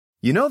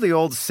You know the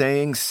old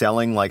saying,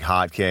 selling like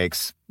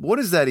hotcakes? What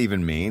does that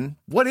even mean?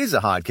 What is a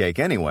hotcake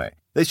anyway?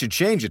 They should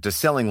change it to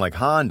selling like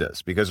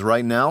Hondas, because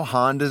right now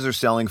Hondas are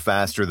selling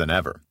faster than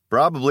ever.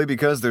 Probably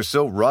because they're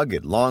so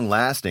rugged,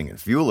 long-lasting, and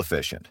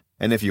fuel-efficient.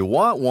 And if you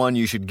want one,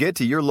 you should get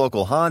to your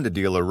local Honda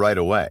dealer right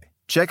away.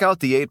 Check out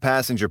the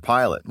 8-passenger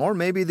Pilot, or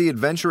maybe the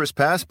adventurous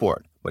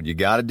Passport. But you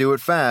gotta do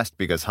it fast,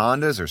 because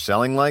Hondas are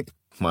selling like,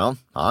 well,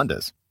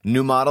 Hondas.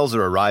 New models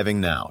are arriving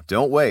now.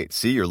 Don't wait.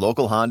 See your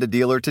local Honda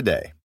dealer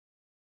today.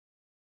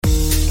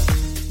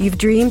 You've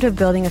dreamed of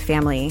building a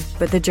family,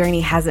 but the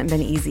journey hasn't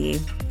been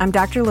easy. I'm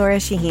Dr. Laura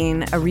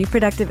Shaheen, a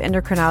reproductive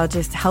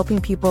endocrinologist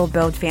helping people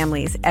build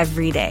families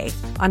every day.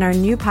 On our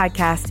new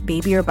podcast,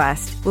 Baby or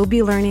Bust, we'll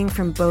be learning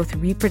from both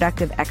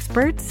reproductive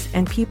experts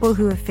and people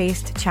who have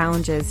faced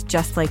challenges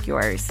just like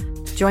yours.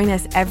 Join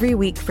us every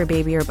week for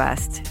Baby or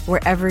Bust,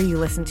 wherever you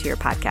listen to your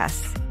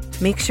podcasts.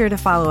 Make sure to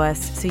follow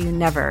us so you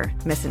never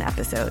miss an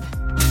episode.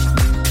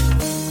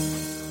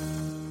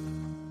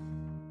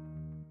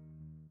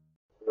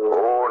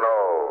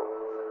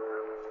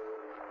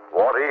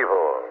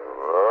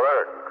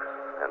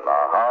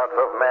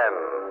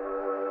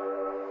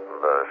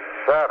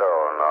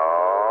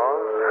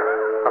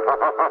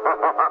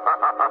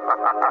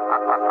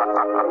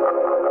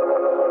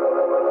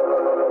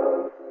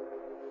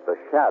 The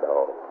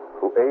Shadow,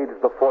 who aids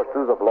the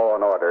forces of law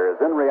and order,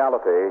 is in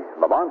reality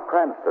Lamont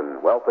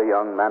Cranston, wealthy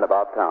young man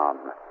about town.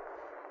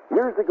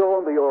 Years ago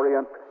in the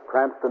Orient,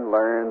 Cranston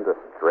learned a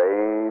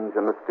strange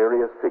and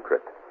mysterious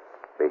secret: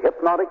 the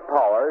hypnotic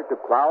power to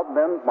cloud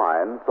men's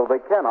minds so they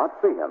cannot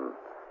see him.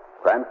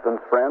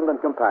 Cranston's friend and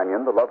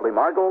companion, the lovely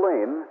Margot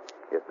Lane,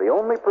 is the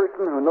only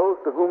person who knows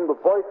to whom the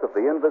voice of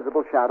the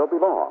invisible shadow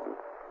belongs.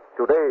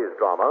 Today's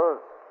drama,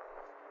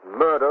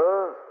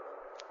 Murder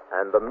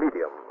and the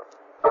Medium.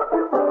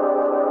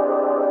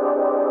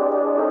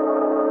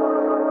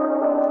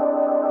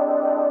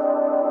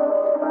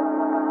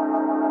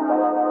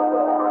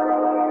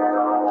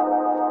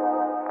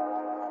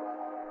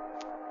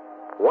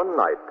 One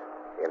night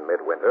in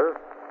midwinter,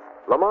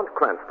 Lamont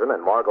Cranston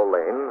and Margot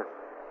Lane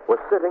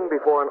were sitting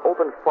before an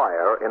open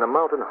fire in a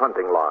mountain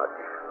hunting lodge.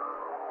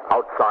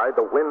 Outside,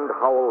 the wind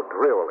howled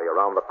drearily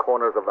around the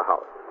corners of the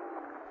house.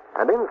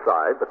 And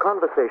inside, the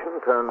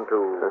conversation turned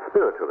to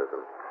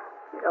spiritualism.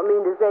 You don't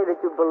mean to say that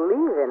you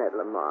believe in it,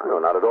 Lamont? No,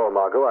 not at all,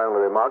 Margot. I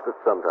only remarked that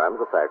sometimes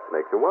the facts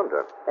make you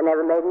wonder. It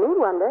never made me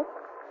wonder.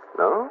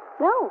 No?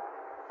 No.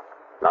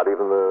 Not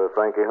even the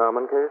Frankie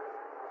Harmon case?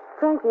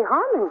 Frankie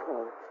Harmon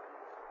case?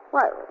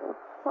 Why,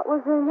 what was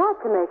there not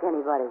to make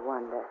anybody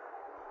wonder?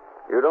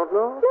 You don't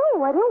know?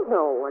 No, I don't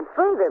know. And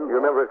furthermore... You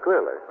remember it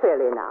clearly?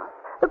 Clearly enough.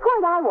 The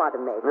point I want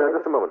to make is...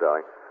 Just a moment,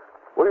 darling.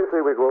 What do you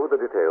say we go over the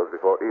details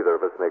before either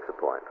of us makes a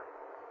point?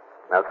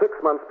 Now, 6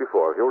 months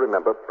before, if you'll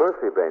remember,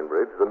 Percy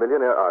Bainbridge, the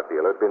millionaire art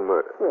dealer, had been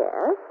murdered.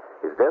 Yes?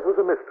 His death was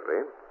a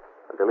mystery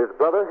until his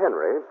brother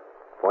Henry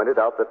pointed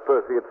out that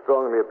Percy had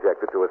strongly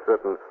objected to a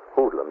certain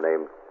hoodlum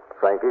named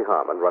Frankie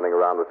Harmon running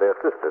around with their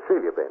sister,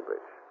 Celia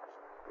Bainbridge.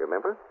 You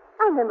remember?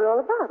 I remember all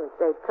about it.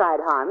 They tried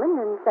Harmon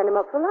and sent him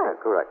up for life.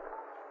 Yeah, correct.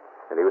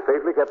 And he was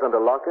safely kept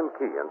under lock and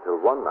key until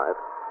one night,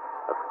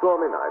 a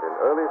stormy night in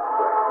early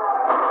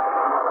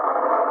spring.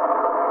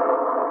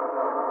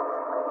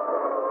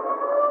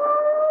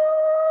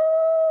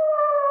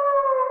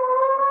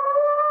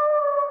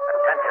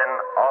 Attention,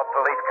 all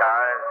police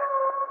cars.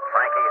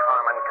 Frankie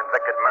Harmon,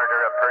 convicted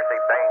murderer of Percy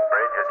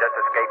Bainbridge, has just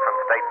escaped from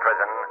state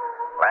prison.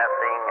 Last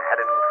seen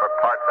headed for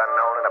parts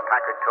unknown in a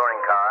Packard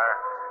touring car.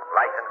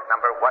 License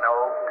number 1029.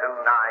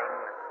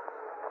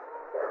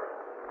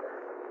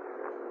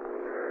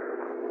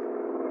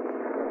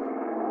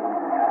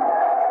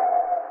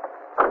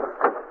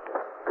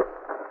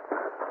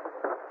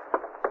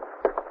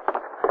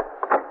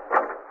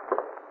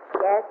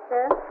 Yes,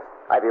 sir?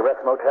 Ivy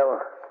Rest Motel.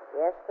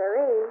 Yes,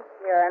 sirree.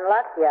 You're in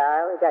luck,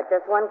 y'all. We got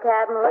just one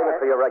cabin Save it left.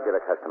 for your regular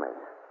customers.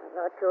 I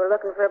thought you were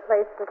looking for a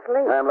place to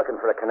sleep. I'm looking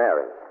for a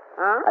canary.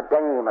 Huh? A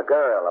dame, a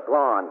girl, a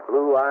blonde,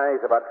 blue eyes,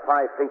 about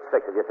 5'6".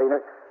 Have you seen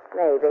her?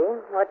 Maybe.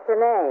 What's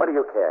your name? What do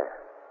you care?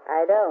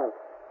 I don't.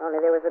 Only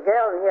there was a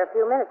girl in here a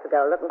few minutes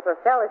ago looking for a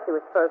fella she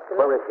was supposed to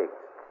Where meet. is she?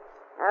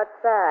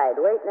 Outside,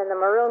 waiting in the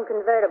maroon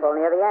convertible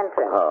near the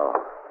entrance. Oh.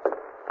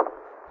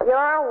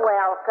 You're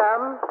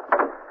welcome.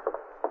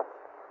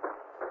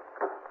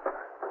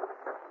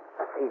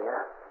 Celia.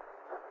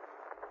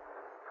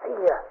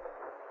 Celia.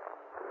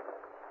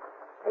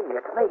 Celia,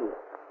 it's me.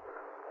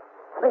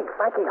 It's me,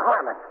 Frankie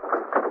Harmon.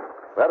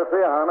 Glad to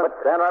see you, Harmon.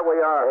 Stand right where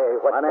you are. Hey,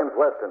 My name's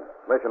Weston,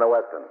 Commissioner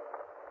Weston.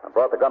 I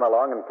brought the gun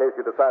along in case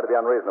you decide to be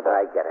unreasonable.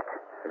 I get it.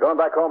 You're going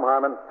back home,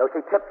 Harmon. So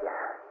she tipped you.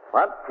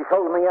 What? She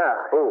sold me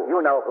out. Who? You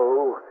know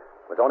who.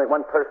 There's only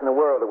one person in the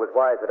world who was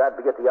wise that I'd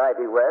be at the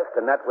Ivy Rest,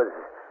 and that was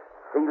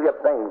Celia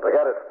Bainbridge.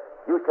 Forget it.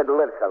 You should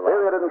live so long.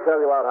 Celia didn't sell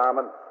you out,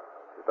 Harmon.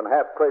 She's been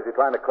half crazy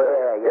trying to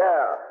clear you.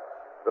 Yeah.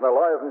 Been her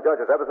lawyers and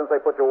judges ever since they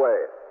put you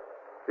away.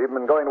 She's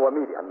even been going to a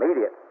medium.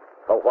 Immediate.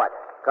 For what?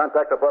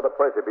 Contact her brother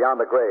Percy beyond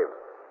the grave.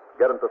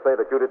 Get him to say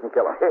that you didn't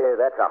kill him.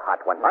 That's a hot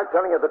one. I'm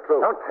telling you the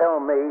truth. Don't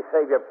tell me.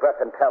 Save your breath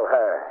and tell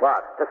her.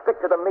 What? To stick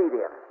to the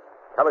medium.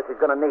 Tell her she's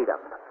going to need them.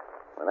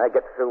 When I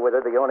get through with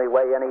her, the only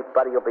way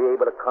anybody will be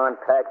able to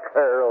contact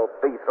her will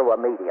be through a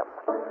medium.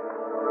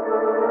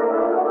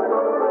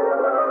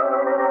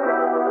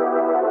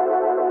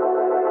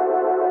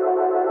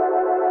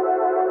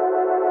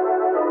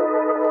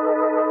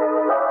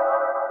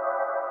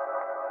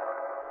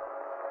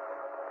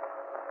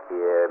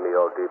 Hear me,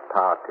 O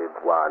departed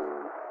one.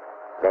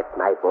 Let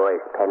my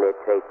voice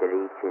penetrate the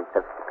reaches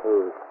of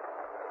space.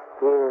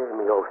 Hear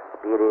me, O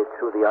spirit,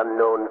 through the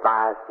unknown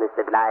vastness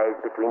that lies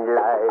between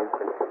life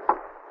and...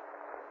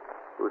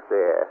 Who's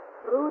there?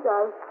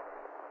 Rudolph.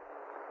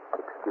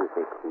 Excuse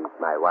me, please,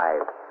 my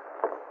wife.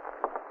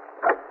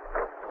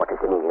 What is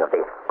the meaning of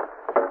this?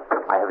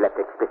 I have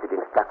left explicit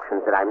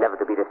instructions that I'm never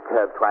to be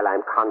disturbed while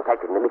I'm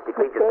contacting the mystic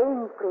region. The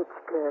Bainbridge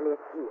girl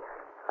is here.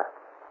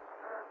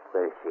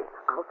 Where is she?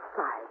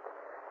 Outside.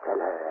 Tell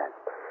her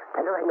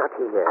I'm not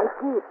here. I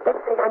did.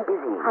 Let's say I'm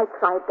busy. I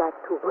tried that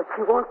too, but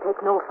she won't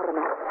take no for an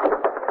answer.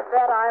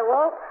 That I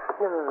won't.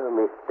 No,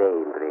 Miss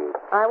Bainbridge.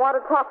 I want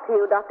to talk to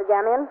you, Dr.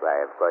 Gamion.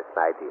 Why, of course,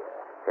 my dear.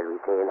 Shall we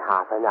say in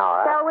half an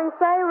hour? Shall we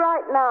say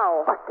right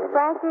now? What is it?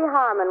 Frankie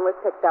Harmon was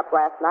picked up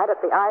last night at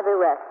the Ivy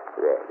Rest.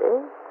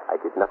 Really? I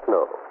did not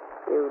know.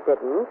 You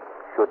didn't?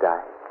 Should I?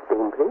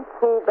 Bainbridge?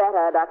 Who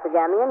better, Dr.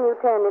 Gamion? You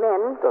turned him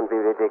in. Don't be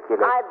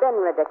ridiculous. I've been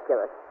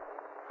ridiculous.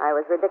 I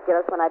was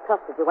ridiculous when I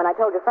trusted you, when I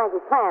told you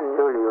Frankie's plan.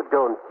 Surely you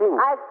don't think...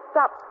 I've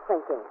stopped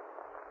thinking.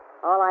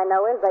 All I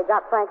know is they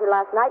got Frankie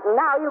last night, and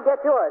now you get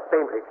yours.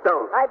 Bainbridge,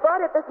 don't. I brought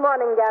it this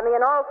morning,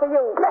 Gamion, all for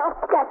you. Drop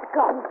that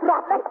gun.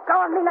 Drop it. Go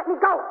on me. Let me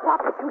go.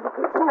 Drop it, you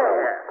little fool.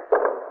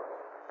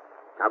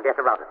 Now get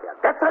her out of here.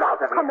 Get her out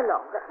of here. Come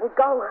along. Let me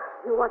go.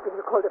 You wanted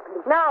to call the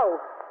police.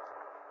 No.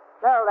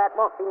 No, that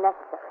won't be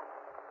necessary.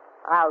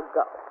 I'll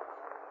go.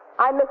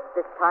 I missed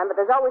this time, but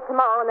there's always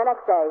tomorrow and the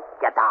next day.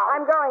 Get out.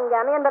 I'm going,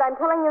 Gamion, but I'm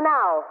telling you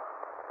now.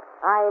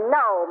 I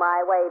know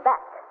my way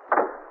back.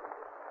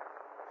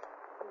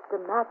 What's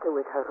the matter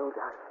with her,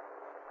 Rudolph?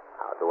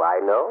 How do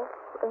I know?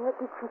 Where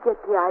did she get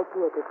the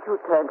idea that you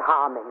turned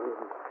Harmon in?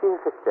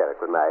 She's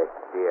hysterical, my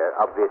dear.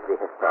 Obviously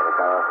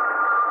hysterical.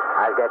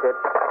 I'll get it.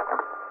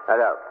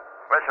 Hello.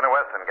 Commissioner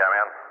Weston,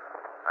 Gamion.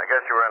 I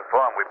guess you were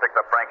informed we picked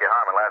up Frankie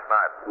Harmon last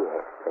night.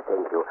 Yes,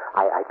 thank you.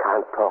 I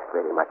can't talk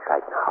very much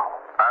right now.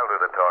 I'll do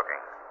the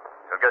talking.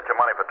 You'll get your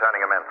money for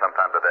turning him in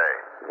sometime today.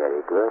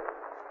 Very good.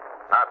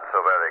 Not so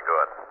very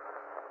good.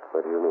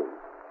 What do you mean?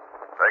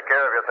 Take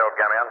care of yourself,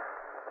 Gamion.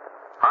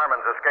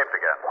 Harmon's escaped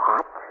again.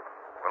 What?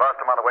 We lost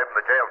him on the way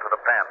from the jail to the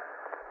pen.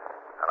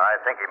 And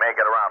I think he may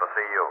get around to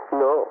see you.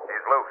 No.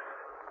 He's loose.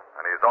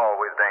 And he's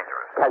always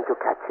dangerous. Can't you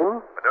catch him?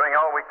 We're doing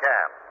all we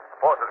can.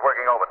 Force is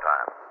working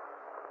overtime.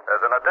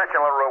 There's an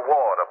additional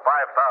reward of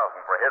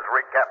 $5,000 for his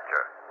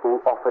recapture.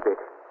 Who offered it?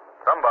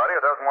 Somebody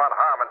who doesn't want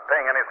Harmon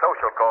paying any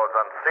social calls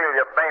on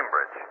Celia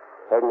Bainbridge.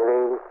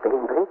 Henry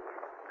Bainbridge?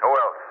 Who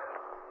else?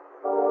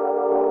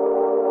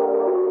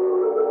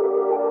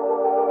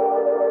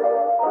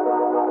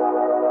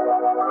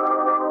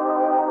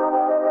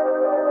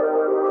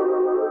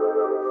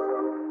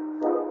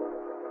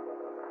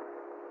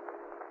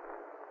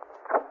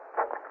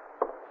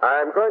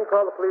 I'm going to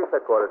call the police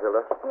headquarters,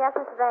 Hilda. Yes,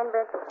 Mr.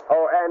 Bainbridge.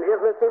 Oh, and if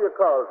Miss Celia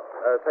calls,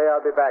 say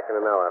I'll be back in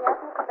an hour. Yes,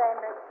 Mr.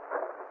 Bainbridge.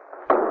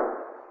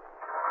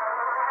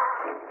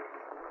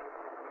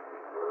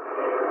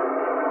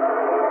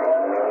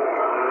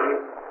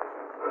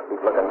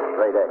 Keep looking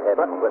straight ahead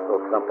and whistle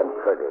something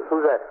pretty.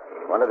 Who's that?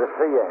 Wanted to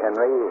see you,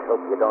 Henry.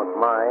 Hope you don't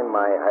mind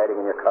my hiding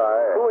in your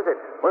car. Who is it?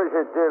 Where's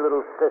your dear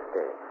little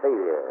sister,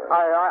 Celia?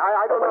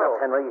 I don't Open know.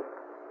 up, Henry.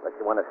 Unless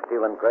you want to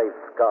steal Grave's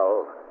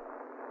skull.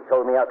 He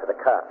told me out to the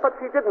cops. But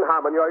she didn't,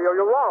 Harmon. You're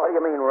wrong. What do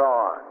you mean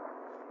wrong?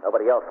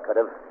 Nobody else could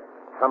have.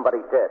 Somebody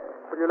did.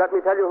 Will you let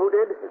me tell you who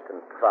did? You can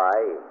try.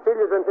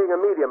 Celia's been seeing a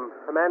medium,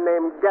 a man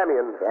named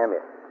Gamion. Damn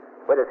it.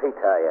 Where does he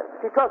tie you?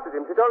 She trusted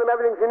him. She told him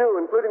everything she knew,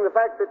 including the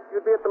fact that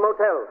you'd be at the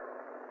motel.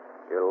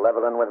 You're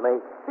leveling with me?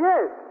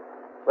 Yes.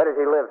 Where does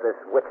he live, this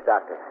witch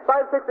doctor?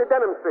 560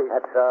 Denham Street.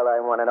 That's all I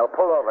want to know.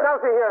 Pull over.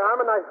 Now, see here,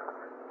 Harmon, I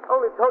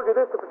only told you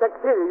this to protect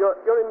Celia.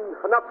 You're in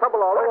enough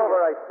trouble already. Pull over,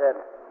 I said.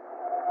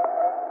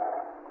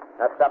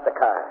 Now stop the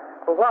car.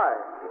 Well, why?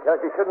 Because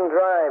you shouldn't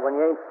drive when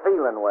you ain't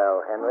feeling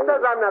well, Henry.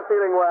 Says I'm not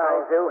feeling well.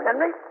 I do,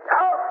 Henry.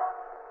 Oh!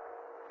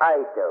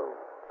 I do.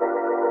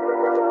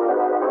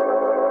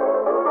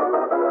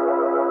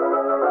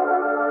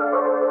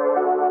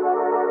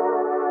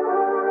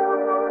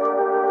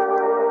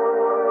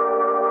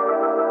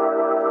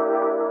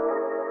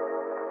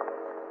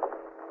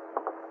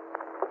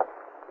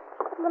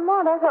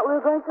 Lamont, I thought we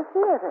were going to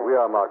theater. We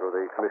are, Margot.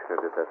 The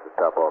commissioner just has to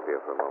stop off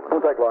here for a moment.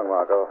 Won't take long,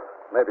 Margot.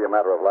 Maybe a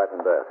matter of life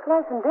and death.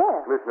 Life and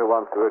death? The commissioner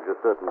wants to urge a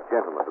certain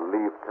gentleman to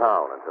leave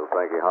town until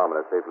Frankie Harmon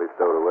is safely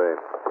stowed away.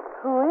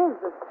 Who is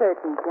a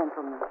certain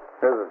gentleman?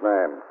 Here's his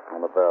name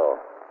on the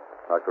bell.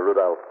 Dr.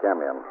 Rudolph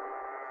Gamion.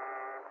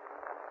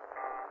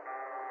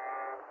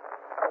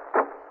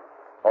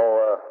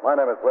 My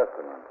name is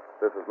Weston.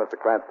 This is Mr.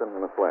 Cranston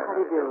and Miss Wayne. How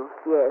do you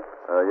do? Yes.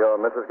 You're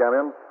Mrs.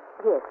 Gamion?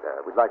 Yes.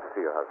 We'd like to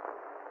see your husband.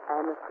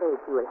 I'm afraid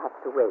you will have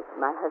to wait.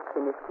 My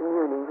husband is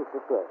communing with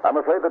the dead. I'm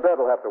afraid the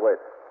dead will have to wait.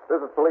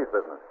 This is police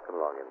business. Come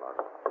along in,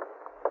 Margot.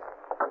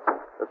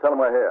 Just tell him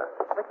we're here.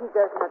 But he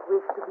does not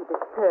wish to be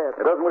disturbed.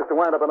 He doesn't wish to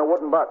wind up in a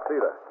wooden box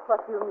either.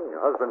 What do you mean?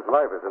 Your husband's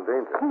life is in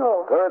danger.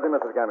 No. Where is he,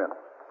 Mrs. Gamion?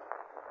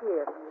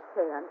 Here in the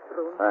seance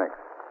room. Thanks.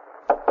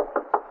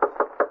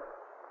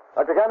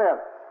 Dr. Gamion.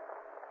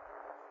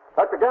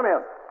 Dr.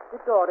 Gamion. The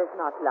door is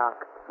not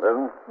locked. It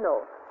isn't?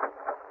 No.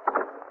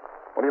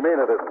 What do you mean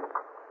it isn't?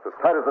 It's as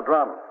tight as the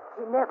drum.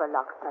 He never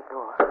locks the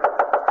door.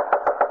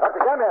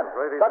 Dr. Gamion.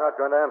 Afraid he's not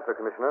going to answer,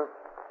 Commissioner.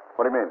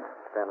 What do you mean?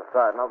 Stand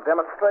aside and I'll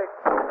demonstrate.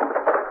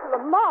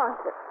 Lamont.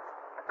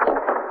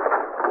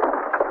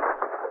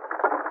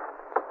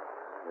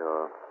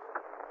 Your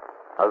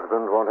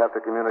husband won't have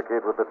to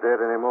communicate with the dead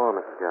anymore,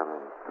 Mrs.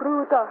 Gamion.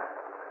 Rudolph.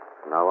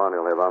 From now on,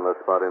 he'll have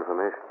on-the-spot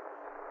information.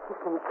 He's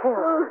been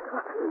killed.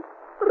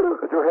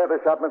 Did you hear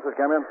the shot, Mrs.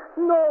 Gamion?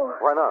 No.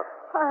 Why not?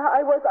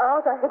 I was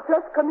out. I had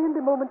just come in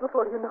the moment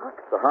before you knocked.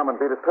 So Harmon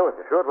beat us to it.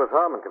 You sure it was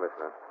Harmon,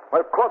 Commissioner?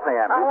 Well, of course I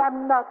am. I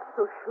am not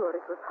so sure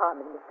it was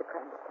Harmon, Mr.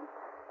 Cranston.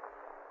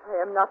 I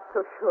am not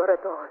so sure at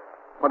all.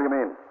 What do you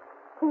mean?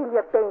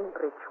 Celia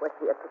Bainbridge was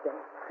here today.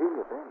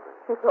 Celia Bainbridge?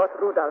 She thought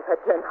Rudolph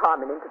had turned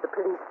Harmon into the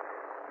police.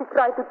 She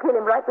tried to kill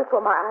him right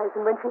before my eyes,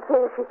 and when she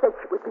failed, she said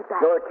she would be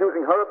back. You're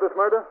accusing her of this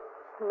murder?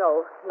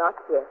 No, not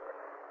yet.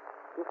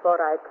 Before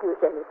I accuse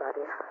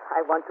anybody, I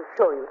want to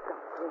show you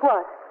something.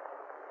 What?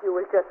 You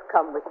will just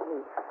come with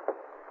me.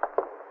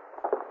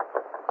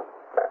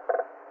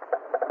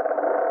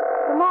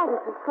 The man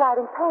is a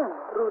sliding panel.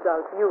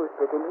 Rudolph used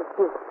it in his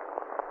business.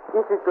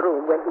 This is the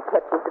room where he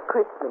kept his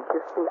equipment, you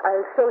see.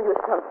 I'll show you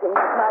something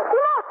that might...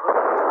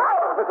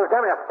 Mrs.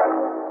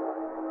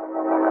 Gamion.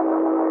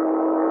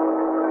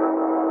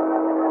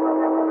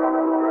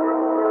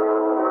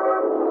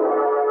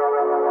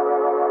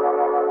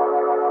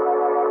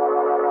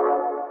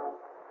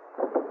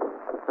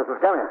 Mrs.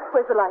 Gamion.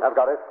 Where's the light? I've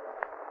got it.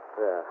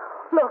 There.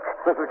 Look.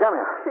 Mrs.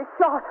 Gamion. She's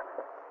shot.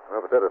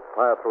 Whoever did it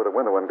fired through the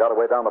window and got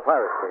away down the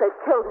pirate street. They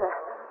killed her.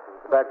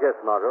 Bad guess,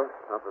 Margot.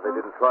 Not that they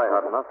didn't try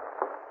hard enough.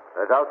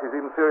 I doubt she's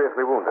even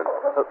seriously wounded.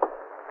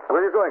 Where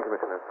are you going,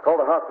 Commissioner? Call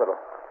the hospital.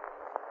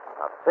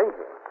 Not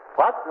thinking.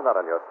 What? You're not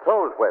on your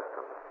toes,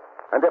 Weston.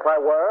 And if I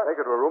were?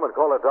 Take her to a room and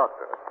call a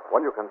doctor.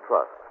 One you can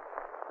trust.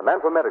 A man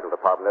from medical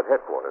department at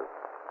headquarters.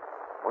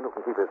 One who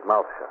can keep his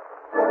mouth shut.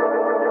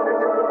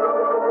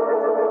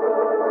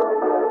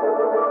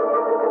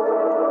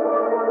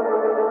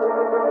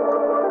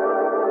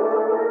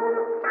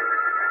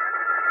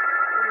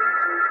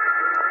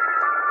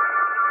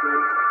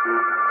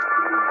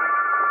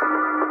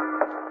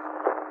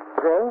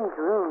 Strange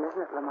room,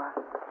 isn't it, Lamont?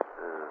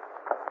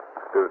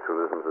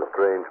 Spiritualism's a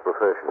strange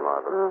profession,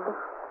 Margaret. Mm-hmm.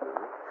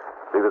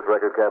 See this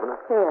record cabinet?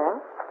 Yes.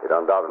 It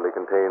undoubtedly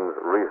contains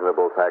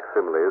reasonable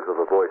facsimiles of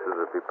the voices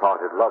of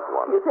departed loved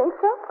ones. You think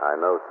so? I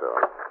know so.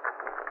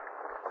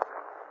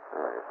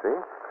 There, you see?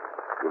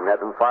 Even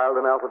had them filed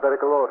in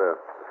alphabetical order,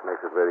 which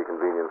makes it very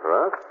convenient for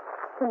us.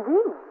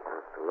 Convenient?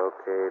 Just to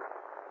locate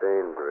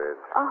Bainbridge.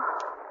 Oh.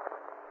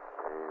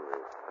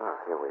 Bainbridge. Ah,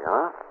 here we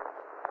are.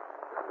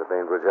 This is the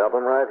Bainbridge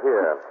album right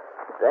here.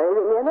 Is there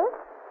anything in it?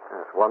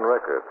 That's one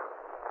record.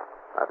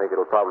 I think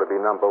it'll probably be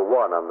number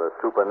one on the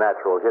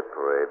Supernatural Hit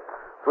Parade.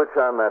 Switch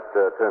on that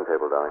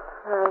turntable, darling.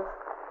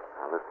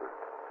 Now listen.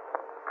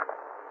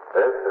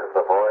 This is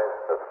the voice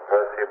of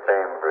Percy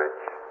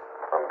Bainbridge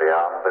from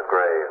beyond the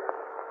grave.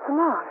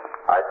 Lamont.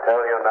 I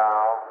tell you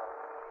now,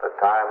 the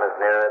time is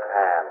near at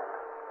hand.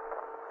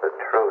 The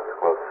truth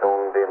will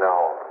soon be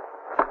known.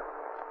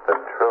 The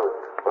truth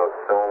will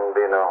soon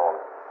be known.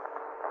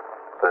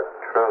 The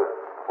truth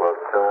will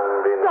soon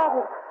be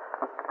known.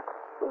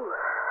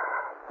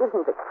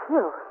 Isn't it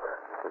cute?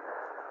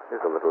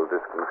 It's a little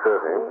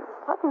disconcerting.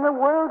 What in the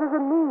world does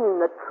it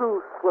mean, the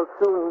truth will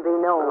soon be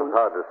known? It's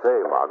hard to say,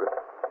 Margaret.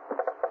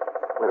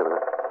 Wait a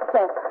minute. What's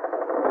that?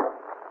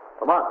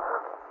 Lamont.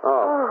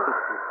 Oh.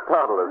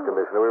 Startled us,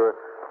 Commissioner. We were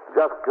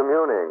just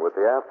communing with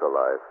the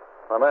afterlife.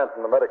 My man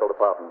from the medical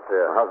department's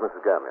here. How's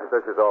Mrs. Gamion? He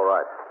says she's all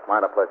right.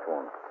 Minor flesh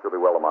wound. She'll be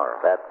well tomorrow.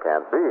 That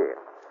can't be.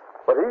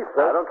 But he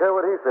says... I don't care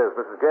what he says.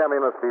 Mrs.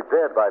 Gamion must be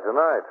dead by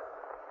tonight.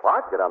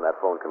 What? Get on that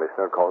phone,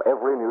 Commissioner. Call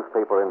every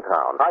newspaper in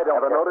town. I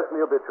don't Have a get notice in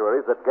the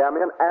obituaries that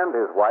Gamion and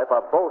his wife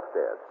are both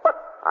dead. But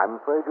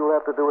I'm afraid you'll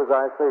have to do as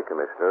I say,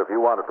 Commissioner, if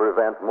you want to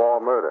prevent more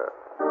murder.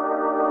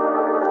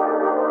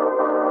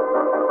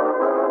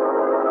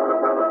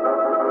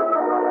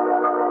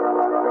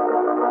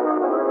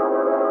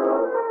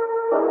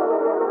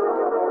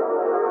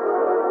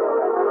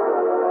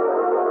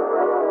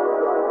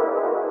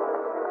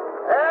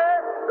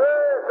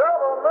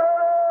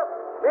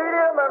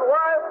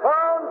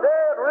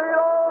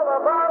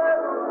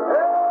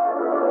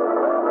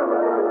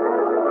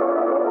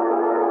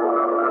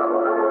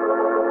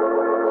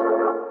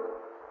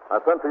 I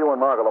sent for you and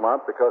Margot,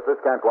 Lamont, because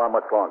this can't go on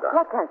much longer.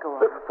 What can't go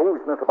on? This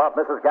foolishness about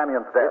Mrs.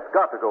 Gamion's death. It's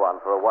got to go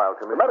on for a while,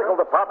 The Commissioner. medical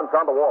department's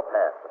on the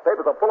warpath. The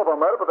papers are full of her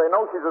murder, but they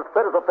know she's as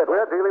fit as a fiddle.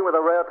 We're dealing with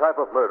a rare type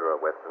of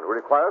murderer, Weston, who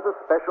requires a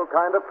special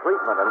kind of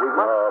treatment, and we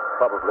must...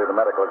 Probably the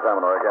medical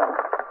examiner again.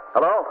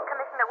 Hello?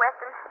 Commissioner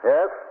Weston,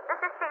 Yes? this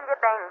is Celia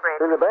Bainbridge.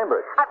 Celia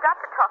Bainbridge. I've got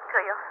to talk to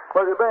you.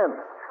 Where have you been?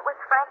 With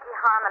Frankie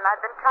Harmon,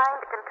 I've been trying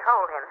to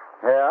control him.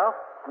 Yeah?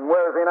 And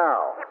where is he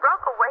now? He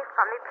broke away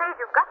from me. Please,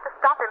 you've got to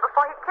stop him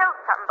before he kills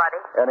somebody.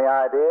 Any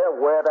idea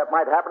where that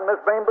might happen, Miss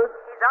Bainbridge?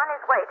 He's on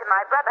his way to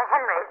my brother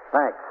Henry's.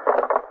 Thanks.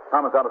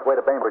 Harmon's on his way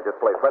to Bainbridge's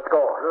place. Let's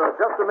go.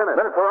 Just a minute.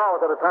 Minutes or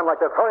hours at a time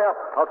like this. Hurry up.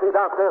 I'll see you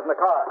downstairs in the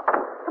car.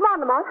 Come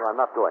on, Lamont. No, I'm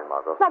not going,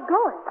 Margot. Not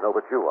going. No,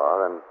 but you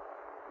are, and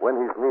when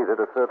he's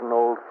needed, a certain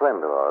old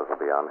friend of ours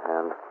will be on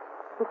hand.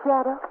 The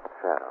Shadow?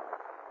 Shadow.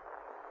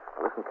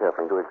 Now listen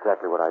carefully and do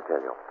exactly what I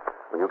tell you.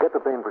 When you get to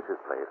Bainbridge's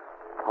place,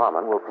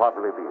 Harmon will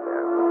probably be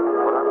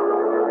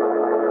there.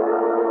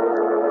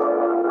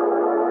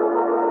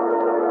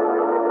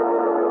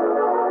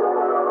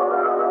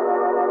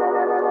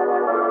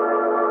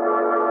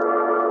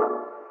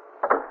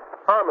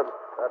 Harmon.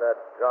 Got a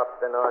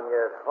dropped in on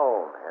your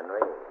home,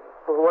 Henry.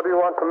 What do you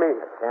want from me?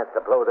 A chance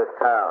to blow this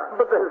town.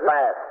 But this is...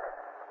 Fast.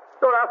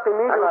 You're asking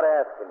me to... I'm not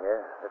asking you.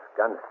 This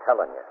gun's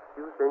telling you.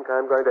 You think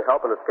I'm going to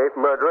help an escaped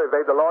murderer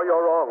evade the law?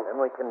 You're wrong.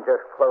 Then we can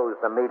just close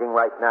the meeting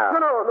right now.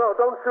 No,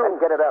 don't shoot. Then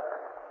get it up.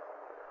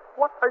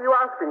 What are you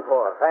asking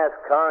for? A fast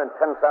car and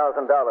 $10,000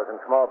 in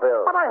small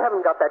bills. But I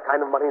haven't got that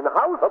kind of money in the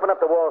house. Open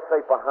up the wall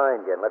safe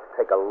behind you and let's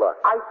take a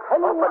look. I tell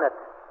you Open what... it.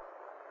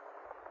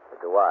 Or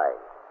do I?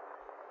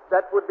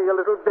 That would be a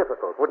little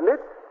difficult, wouldn't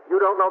it?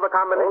 You don't know the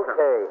combination.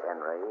 Okay,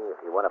 Henry.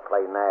 If you want to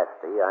play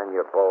nasty, I'm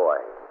your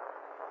boy.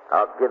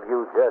 I'll give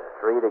you just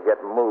 3 to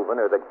get moving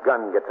or the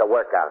gun gets a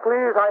workout.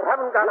 Please, I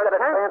haven't got You a got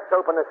a chance to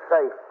open the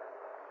safe.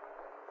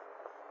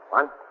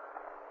 1,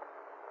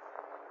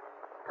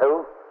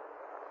 2,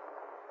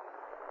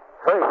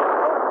 3.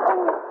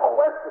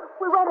 Weston.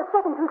 We ran a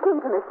second too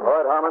soon, Commissioner. All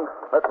right, Harmon.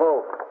 Let's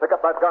move. Pick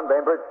up that gun,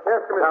 Bainbridge. Yes,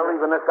 Commissioner. Now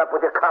leaving this up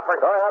with your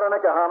coppers. Go ahead and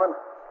make it, Harmon.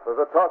 There's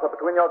a toss-up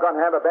between your gun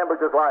hand and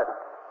Bainbridge's life.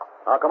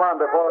 Now, come on,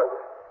 before...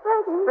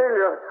 Frankie.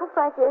 Celia. Oh,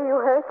 Frankie, are you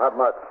hurt? Not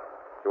much.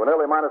 You were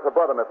nearly minus a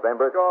brother, Miss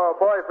Bainbridge. Your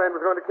boyfriend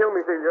was going to kill me,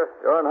 Celia.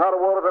 You're in hotter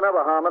water than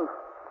ever, Harmon.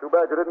 Too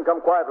bad you didn't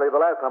come quietly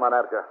the last time I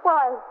nabbed you.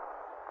 Why?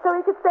 So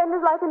he could spend his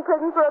life in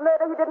prison for a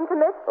murder he didn't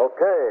commit?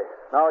 Okay.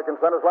 Now he can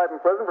spend his life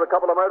in prison for a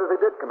couple of murders he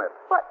did commit.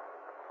 What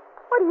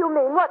do you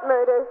mean? What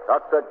murders?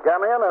 Dr.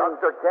 Gamion and...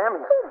 Dr.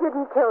 Gamion? He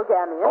didn't kill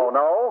Gamion. Oh,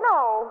 no?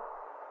 No.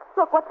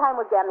 Look, what time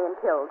was Gamion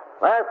killed?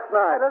 Last A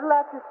night. little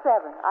after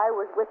 7. I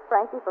was with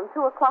Frankie from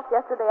 2 o'clock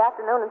yesterday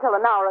afternoon until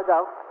an hour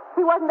ago.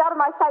 He wasn't out of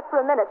my sight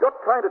for a minute. You're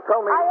trying to tell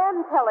me... I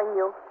am telling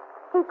you.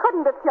 He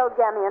couldn't have killed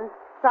Gamion.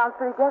 Sounds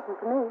pretty decent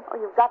to me. Oh,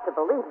 you've got to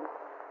believe me.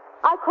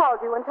 I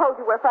called you and told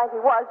you where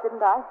Frankie was, didn't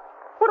I?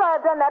 Would I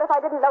have done that if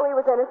I didn't know he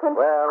was innocent?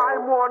 Well...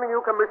 I'm warning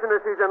you, Commissioner,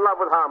 she's in love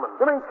with Harmon.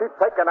 You mean she'd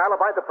take an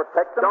alibi to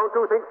protect him? Don't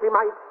you think she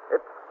might?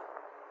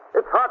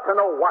 It's hard to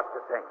know what to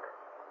think.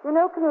 You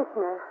know,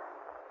 Commissioner,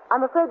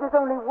 I'm afraid there's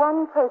only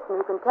one person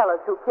who can tell us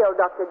who killed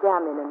Dr.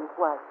 Gamion and his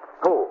wife.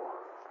 Who?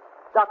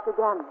 Dr.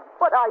 Gamion.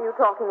 What are you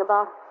talking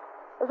about?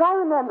 As I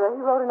remember,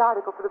 he wrote an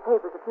article for the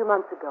papers a few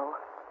months ago,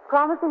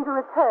 promising to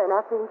return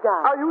after he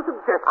died. Are you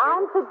suggesting?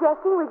 I'm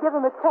suggesting we give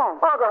him a chance.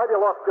 Margot, have you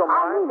lost your I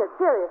mind? mean it,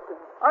 seriously.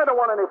 I don't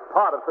want any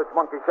part of such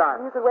monkey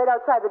shine. You could wait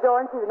outside the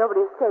door and see that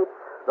nobody escapes.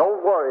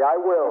 Don't worry, I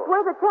will. It's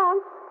worth a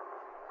chance.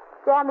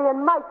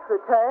 Gamion might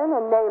return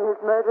and name his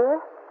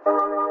murderer.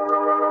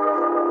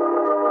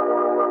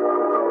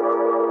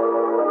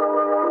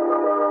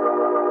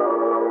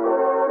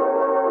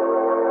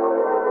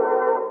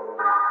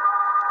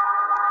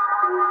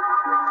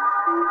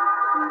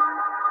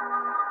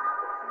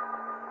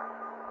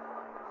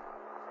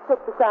 Sit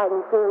beside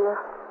him, Celia.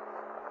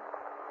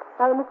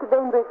 Now, Mr.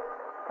 Bainbridge,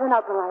 turn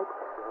out the lights.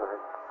 All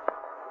right.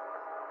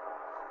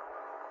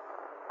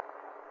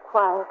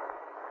 Quiet.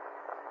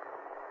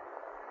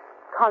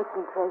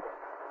 Concentrate.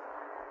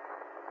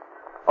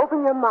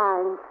 Open your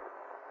mind.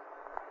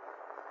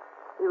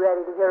 Be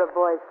ready to hear a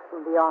voice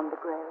from beyond the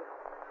grave.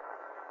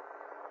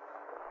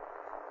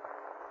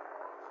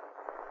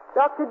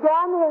 Dr.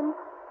 Gamion,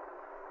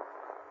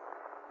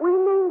 we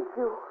need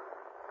you.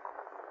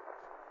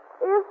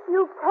 If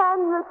you can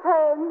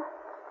return,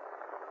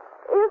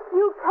 if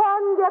you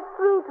can get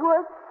through to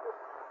us,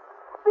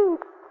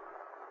 speak.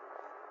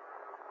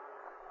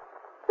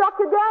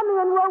 Dr.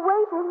 Gamion, we're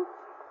waiting.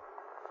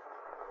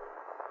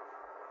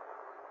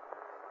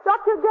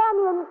 Dr.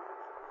 Gamion,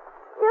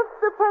 if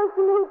the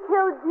person who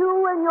killed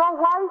you and your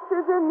wife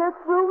is in this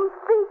room,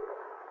 speak.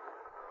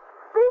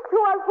 Speak to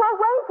us. We're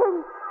waiting.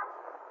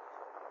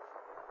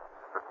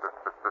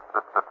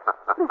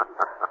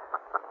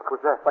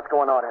 Who's that? What's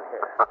going on in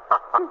here?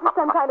 This is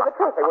some kind of a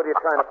trick. Hey, what are you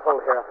trying to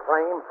pull here? A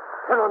flame?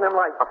 Turn on them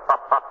lights.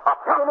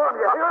 Turn them on,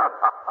 you hear?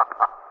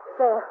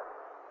 There.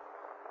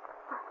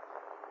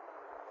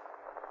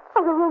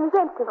 Oh, the room is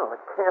empty. No, it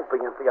can't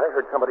be empty. I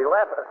heard somebody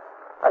laugh.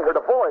 I heard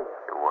a voice.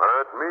 You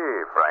heard me,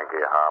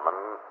 Frankie Harmon.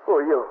 Who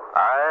are you?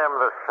 I am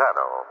the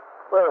Shadow.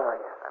 Where are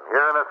you? I'm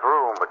here in this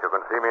room, but you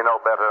can see me no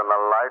better in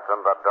the light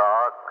than the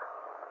dark.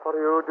 What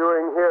are you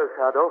doing here,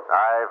 Shadow?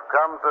 I've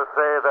come to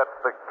say that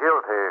the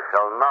guilty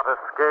shall not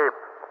escape.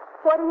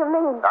 What do you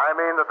mean? I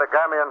mean that the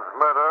Gamion's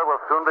murder will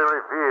soon be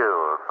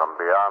revealed from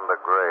beyond the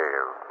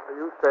grave. Are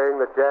you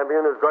saying that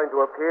Gamion is going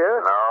to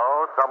appear?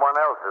 No, someone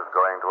else is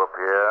going to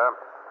appear.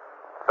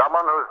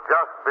 Someone who's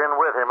just been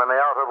with him in the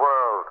outer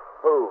world.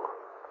 Who?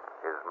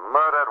 His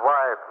murdered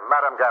wife,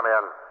 Madame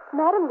Gamion.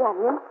 Madame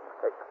Gamion?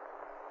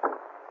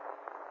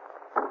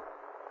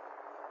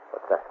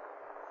 What's that?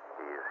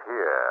 He's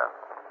here.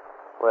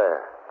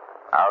 Where?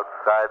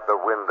 Outside the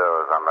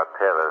windows on the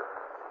terrace.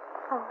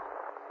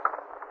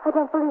 I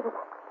don't believe it.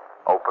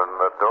 Open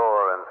the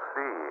door and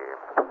see.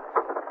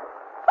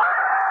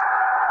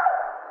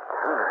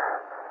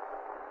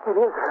 It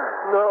is.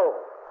 No.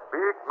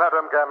 Speak,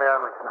 Madame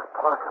Gamion. It's not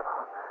possible.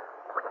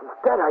 He's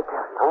dead, I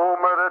tell you. Who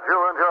murdered you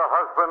and your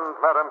husband,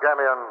 Madame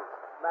Gamion?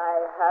 My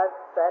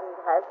husband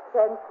has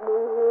sent me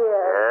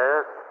here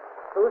Yes?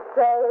 to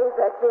say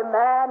that the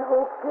man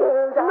who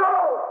killed...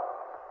 No!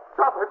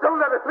 Stop it. Don't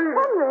let it, please.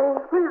 Henry!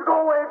 Please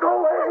go away.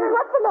 Go away. Henry,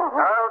 what's the matter?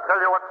 I'll tell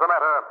you what's the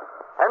matter.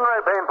 Henry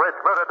Bainbridge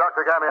murdered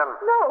Dr. Gamion.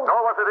 No. Nor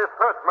was it his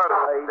first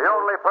murder. The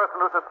only person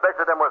who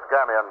suspected him was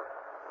Gamion.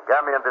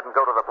 Gamion didn't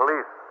go to the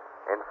police.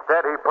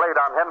 Instead, he played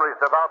on Henry's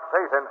devout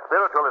faith and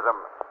spiritualism.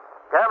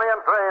 Gamion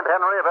drained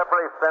Henry of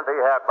every cent he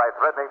had by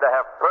threatening to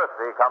have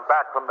Percy come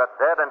back from the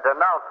dead and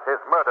denounce his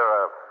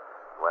murderer.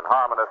 When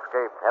Harmon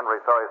escaped,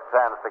 Henry saw his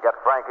chance to get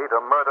Frankie to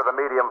murder the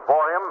medium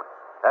for him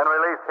and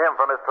release him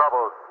from his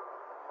troubles.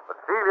 But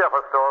Celia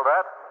forestalled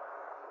that,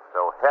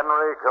 so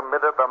Henry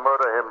committed the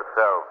murder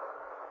himself,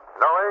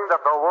 knowing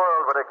that the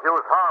world would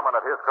accuse Harmon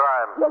of his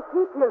crime. Yes,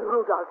 he killed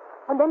Rudolph.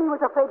 And then he was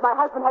afraid my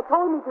husband had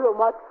told me too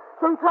much,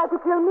 so he tried to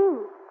kill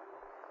me.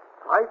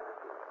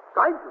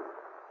 Tried you?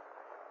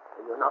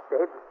 And you're not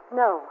dead?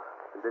 No.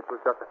 And this was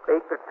just a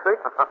fake, a trick?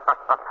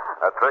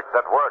 A trick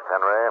that worked,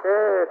 Henry.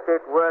 Yes,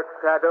 it works,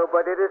 Shadow,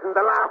 but it isn't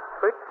the last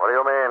trick. What do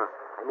you mean?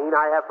 I mean,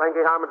 I have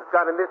Frankie Harmon's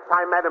gun, and this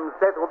time Madame's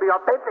death will be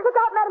authentic. Look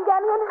out, Madame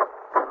Gamion.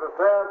 Is the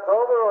seance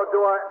over, or do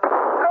I...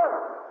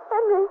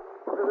 Henry.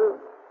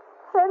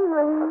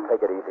 Henry.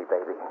 Take it easy,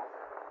 baby.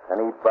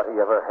 Anybody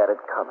ever had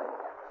it coming?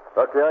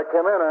 Lucky I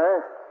came in, eh?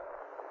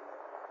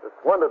 Just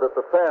wondered if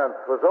the seance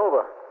was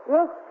over.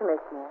 Yes,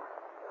 Commissioner.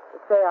 The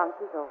seance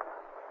is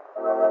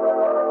over.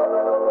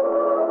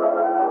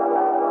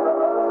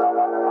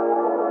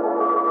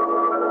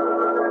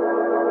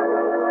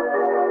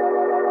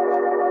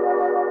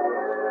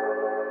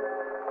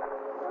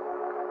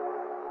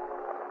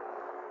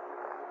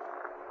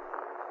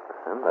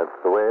 And that's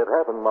the way it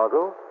happened,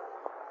 Margot.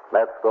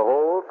 That's the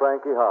whole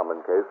Frankie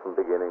Harmon case from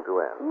beginning to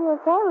end.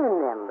 Yes, I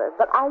remember.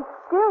 But I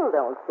still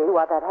don't see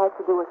what that has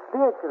to do with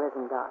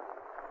spiritualism, Doc.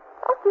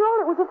 After all,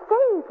 it was a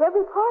fake.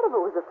 Every part of it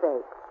was a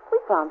fake. We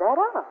found that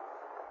out.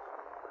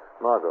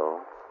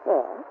 Margot,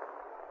 Yes?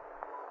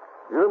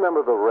 you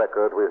remember the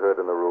record we heard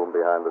in the room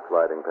behind the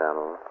sliding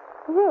panel?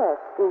 Yes,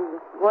 the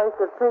voice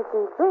of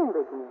Percy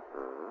Bainbridge.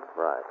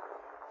 Right.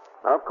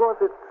 Now, of course,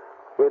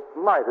 it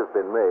might have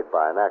been made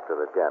by an actor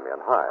that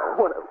Gamion hired.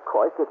 Well, of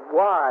course it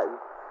was.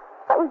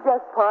 That was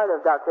just part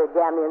of Dr.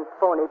 Gamion's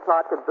phony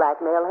plot to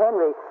blackmail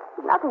Henry.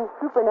 There's nothing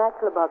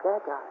supernatural about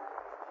that guy.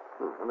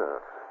 No,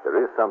 there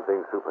is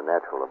something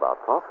supernatural about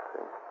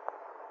prophecy.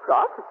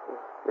 Prophecy?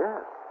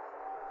 Yes.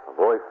 A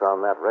voice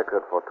on that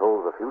record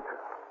foretold the future.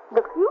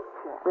 The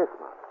future? Yes,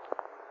 Mom.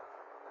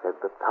 Said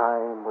the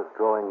time was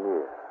drawing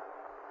near.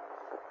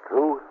 The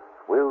truth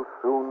will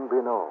soon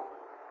be known.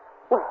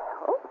 Well?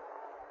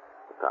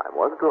 The time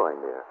was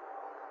drawing near.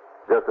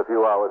 Just a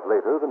few hours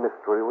later, the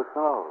mystery was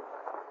solved.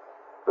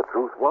 The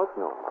truth was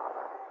known,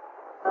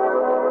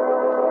 Marla.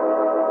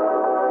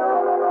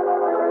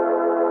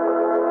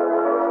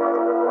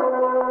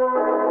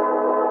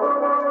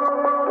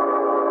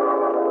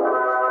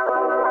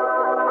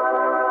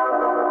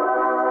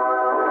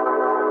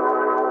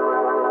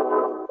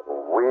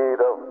 Weed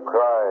of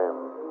crime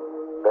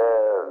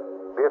bears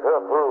bitter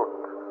fruit.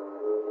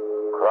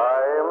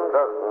 Crime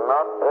does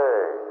not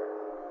pay.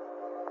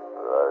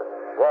 The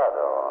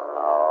shadow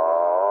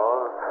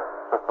knows.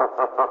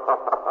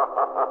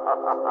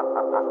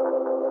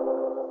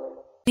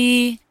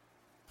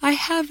 I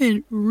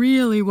haven't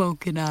really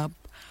woken up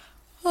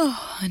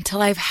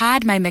until I've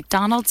had my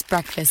McDonald's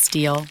breakfast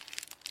deal.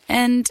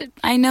 And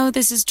I know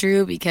this is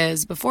true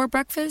because before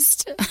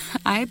breakfast,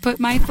 I put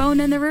my phone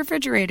in the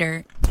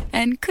refrigerator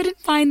and couldn't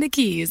find the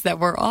keys that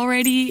were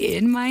already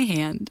in my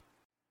hand.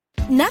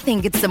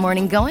 Nothing gets the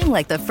morning going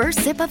like the first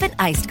sip of an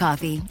iced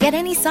coffee. Get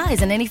any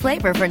size and any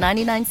flavor for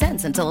 99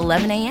 cents until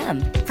 11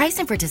 a.m. Price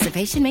and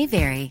participation may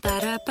vary.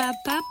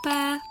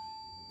 Ba-da-ba-ba-ba.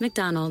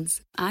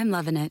 McDonald's. I'm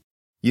loving it.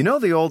 You know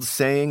the old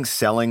saying,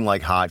 selling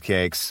like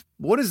hotcakes?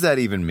 What does that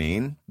even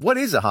mean? What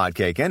is a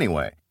hotcake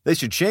anyway? They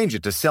should change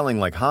it to selling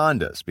like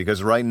Hondas,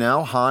 because right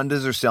now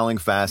Hondas are selling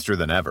faster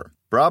than ever.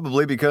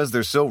 Probably because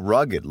they're so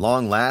rugged,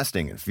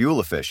 long-lasting, and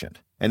fuel-efficient.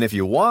 And if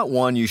you want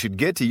one, you should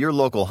get to your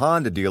local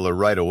Honda dealer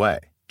right away.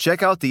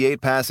 Check out the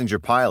 8-passenger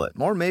Pilot,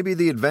 or maybe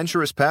the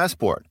adventurous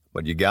Passport.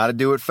 But you gotta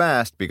do it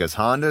fast, because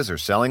Hondas are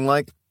selling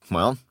like,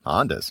 well,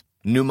 Hondas.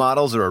 New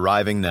models are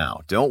arriving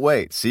now. Don't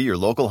wait. See your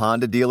local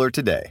Honda dealer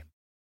today.